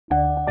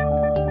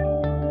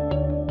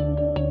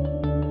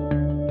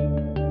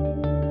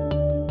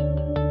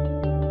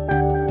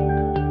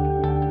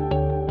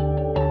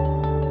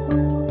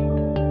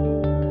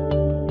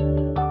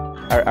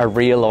a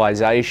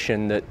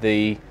realisation that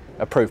the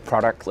approved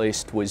product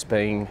list was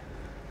being,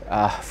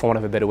 for want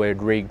of a better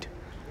word, rigged.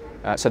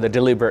 So the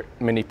deliberate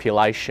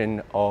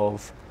manipulation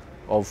of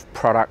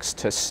products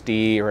to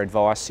steer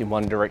advice in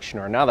one direction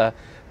or another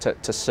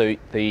to suit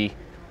the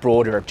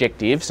broader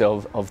objectives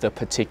of the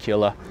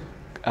particular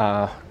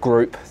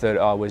group that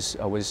I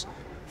was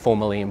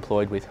formerly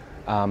employed with.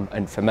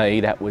 And for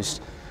me, that was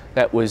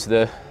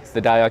the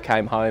day I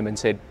came home and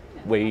said,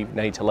 we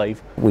need to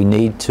leave. We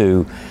need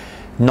to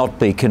not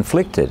be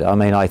conflicted. I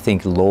mean, I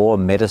think law,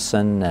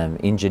 medicine,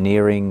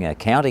 engineering,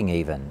 accounting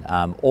even,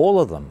 all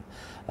of them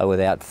are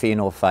without fear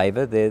nor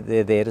favour.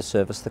 They're there to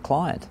service the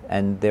client,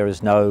 and there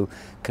is no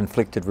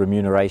conflicted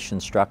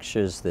remuneration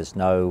structures, there's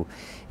no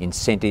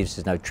incentives,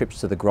 there's no trips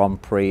to the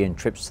Grand Prix and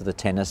trips to the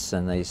tennis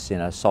and these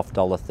soft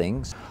dollar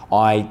things.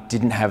 I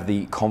didn't have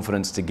the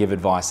confidence to give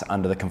advice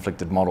under the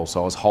conflicted model,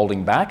 so I was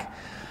holding back,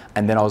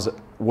 and then I was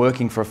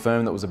working for a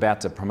firm that was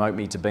about to promote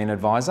me to be an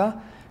advisor,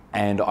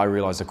 and I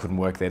realised I couldn't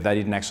work there. They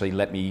didn't actually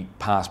let me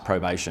pass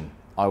probation.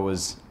 I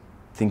was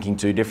thinking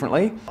too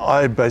differently.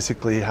 I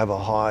basically have a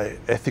high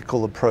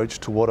ethical approach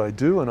to what I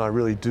do, and I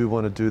really do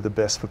want to do the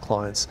best for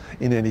clients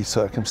in any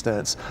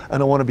circumstance,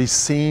 and I want to be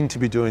seen to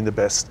be doing the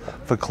best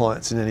for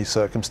clients in any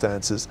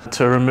circumstances.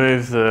 To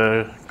remove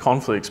the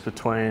conflicts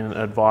between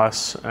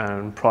advice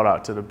and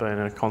product, it had been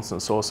a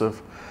constant source of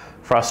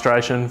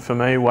frustration for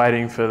me,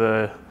 waiting for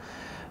the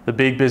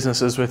big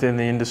businesses within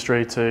the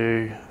industry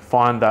to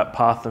find that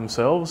path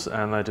themselves,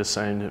 and they just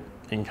seemed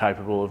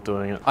incapable of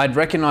doing it. I'd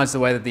recognised the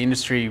way that the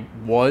industry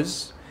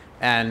was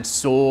and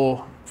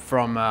saw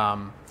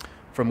from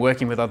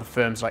working with other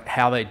firms like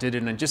how they did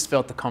it, and just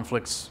felt the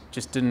conflicts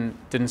just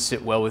didn't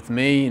sit well with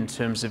me in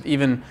terms of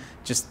even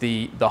just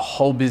the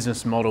whole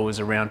business model was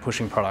around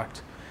pushing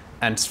product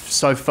and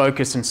so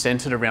focused and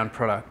centred around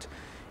product.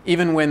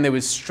 Even when there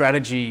was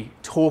strategy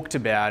talked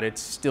about, it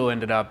still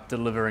ended up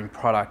delivering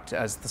product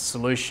as the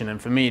solution,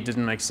 and for me it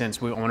didn't make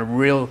sense.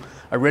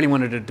 I really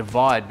wanted to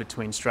divide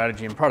between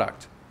strategy and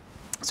product.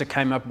 So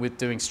came up with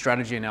doing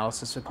strategy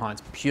analysis for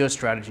clients, pure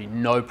strategy,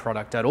 no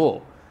product at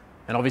all.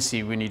 And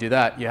obviously when you do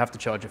that, you have to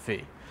charge a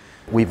fee.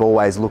 We've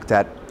always looked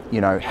at,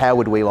 how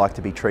would we like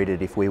to be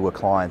treated if we were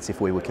clients, if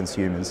we were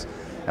consumers?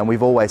 And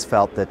we've always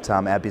felt that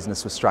our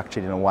business was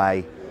structured in a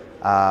way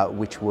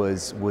which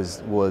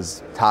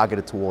was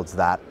targeted towards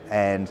that.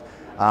 And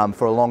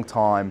for a long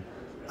time,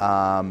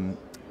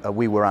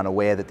 we were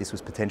unaware that this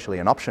was potentially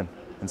an option.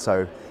 And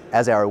so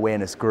as our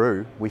awareness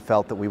grew, we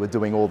felt that we were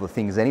doing all the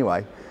things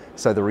anyway.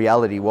 So the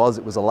reality was,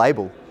 it was a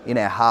label. In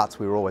our hearts,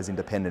 we were always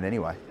independent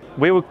anyway.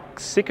 We were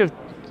sick of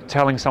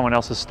telling someone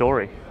else's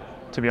story,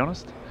 to be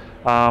honest.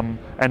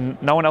 And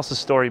no one else's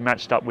story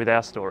matched up with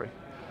our story.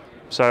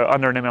 So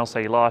under an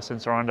MLC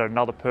license or under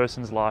another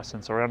person's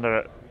license or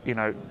under,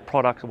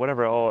 product or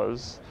whatever it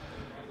was,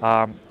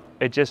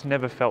 it just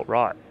never felt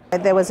right.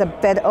 There was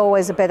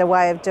always a better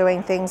way of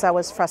doing things. I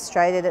was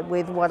frustrated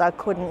with what I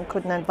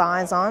couldn't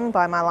advise on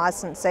by my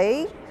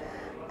licensee.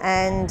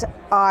 And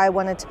I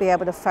wanted to be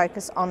able to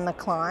focus on the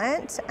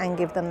client and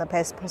give them the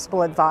best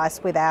possible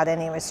advice without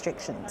any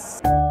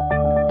restrictions.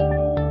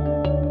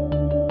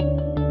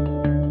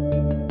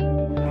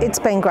 It's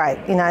been great,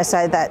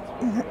 so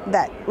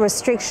that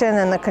restriction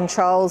and the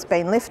control's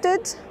been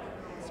lifted,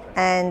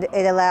 and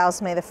it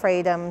allows me the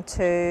freedom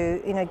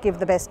to, give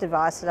the best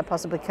advice that I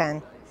possibly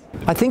can.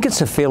 I think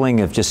it's a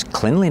feeling of just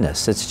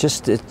cleanliness. It's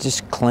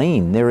just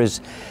clean.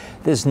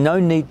 There's no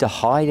need to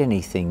hide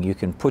anything. You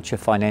can put your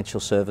financial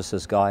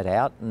services guide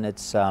out, and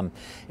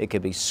it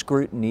can be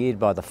scrutineered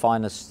by the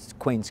finest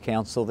Queen's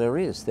Counsel there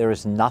is. There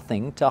is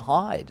nothing to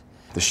hide.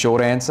 The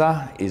short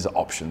answer is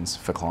options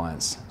for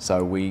clients.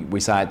 So we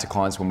say it to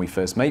clients when we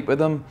first meet with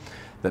them,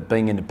 that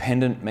being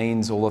independent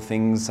means all the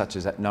things such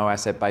as no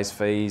asset-based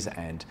fees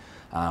and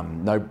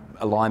no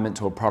alignment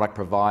to a product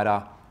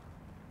provider.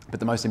 But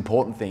the most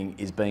important thing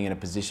is being in a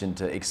position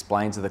to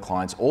explain to the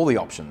clients all the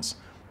options,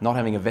 not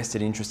having a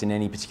vested interest in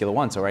any particular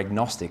one, so we're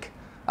agnostic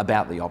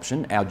about the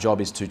option. Our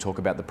job is to talk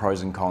about the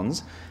pros and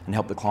cons and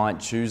help the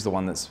client choose the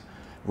one that's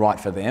right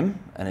for them.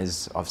 And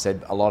as I've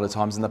said a lot of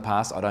times in the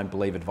past, I don't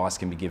believe advice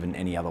can be given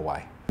any other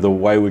way. The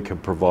way we can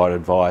provide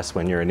advice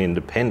when you're an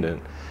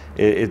independent,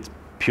 it's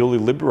purely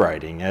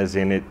liberating, as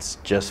in it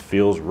just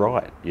feels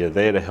right. You're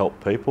there to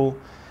help people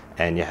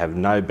and you have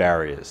no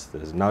barriers.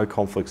 There's no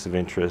conflicts of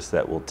interest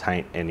that will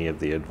taint any of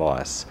the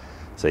advice.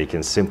 So you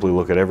can simply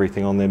look at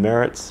everything on their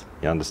merits,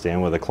 you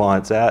understand where the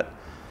client's at,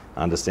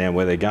 understand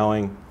where they're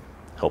going,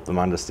 help them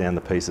understand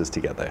the pieces to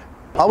get there.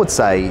 I would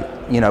say,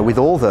 with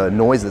all the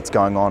noise that's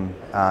going on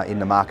in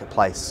the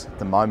marketplace at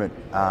the moment,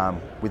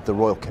 with the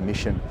Royal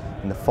Commission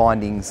and the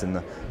findings and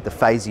the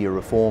phasea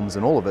reforms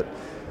and all of it,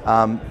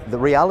 the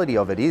reality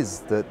of it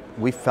is that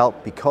we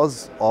felt,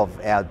 because of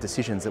our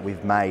decisions that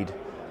we've made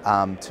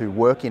to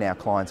work in our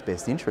clients'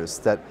 best interests,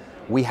 that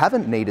we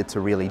haven't needed to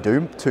really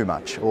do too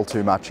much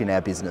in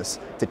our business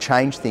to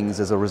change things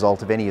as a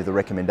result of any of the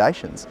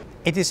recommendations.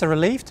 It is a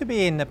relief to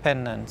be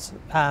independent.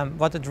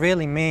 What it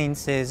really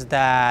means is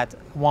that,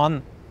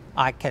 one,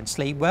 I can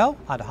sleep well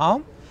at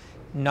home.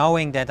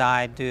 knowing that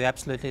I do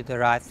absolutely the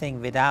right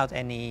thing without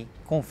any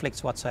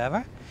conflicts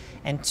whatsoever.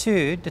 And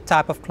two, the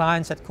type of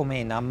clients that come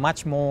in are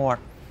much more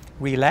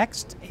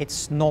relaxed.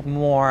 It's not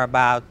more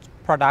about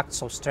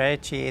products or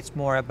strategy, it's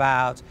more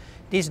about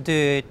this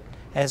dude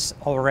has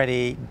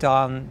already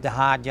done the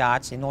hard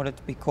yards in order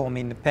to become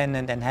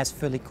independent and has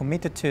fully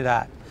committed to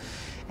that.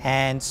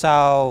 And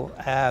so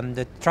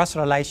the trust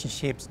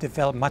relationships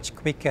develop much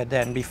quicker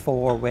than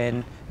before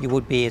when you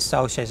would be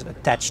associated,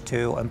 attached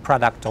to a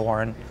product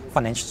or a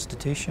financial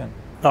institution.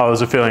 Oh,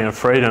 there's a feeling of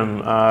freedom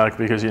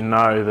because you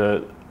know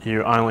that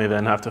you only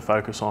then have to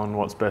focus on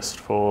what's best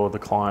for the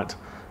client.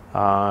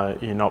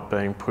 You're not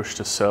being pushed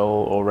to sell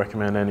or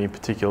recommend any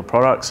particular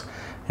products.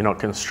 You're not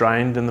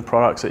constrained in the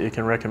products that you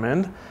can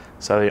recommend.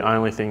 So the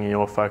only thing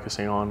you're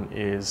focusing on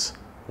is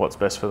what's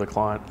best for the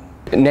client.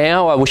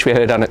 Now I wish we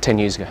had done it 10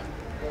 years ago.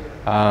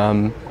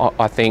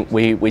 I think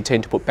we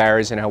tend to put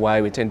barriers in our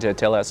way. We tend to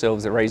tell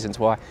ourselves the reasons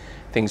why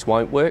things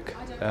won't work.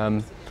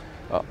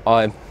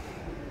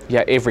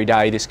 Yeah, every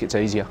day this gets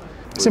easier.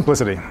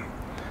 Simplicity.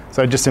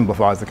 So it just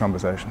simplifies the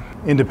conversation.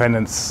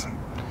 Independence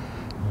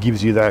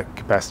gives you that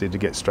capacity to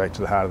get straight to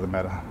the heart of the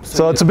matter.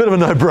 So it's a bit of a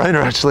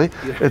no-brainer actually.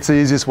 It's the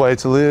easiest way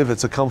to live,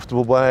 it's a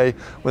comfortable way.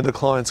 When the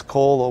clients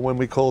call or when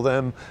we call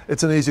them,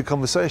 it's an easy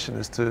conversation,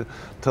 is to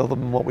tell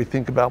them what we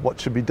think about what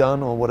should be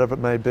done or whatever it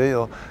may be,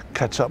 or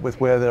catch up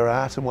with where they're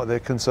at and what their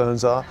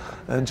concerns are,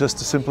 and just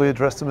to simply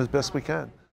address them as best we can.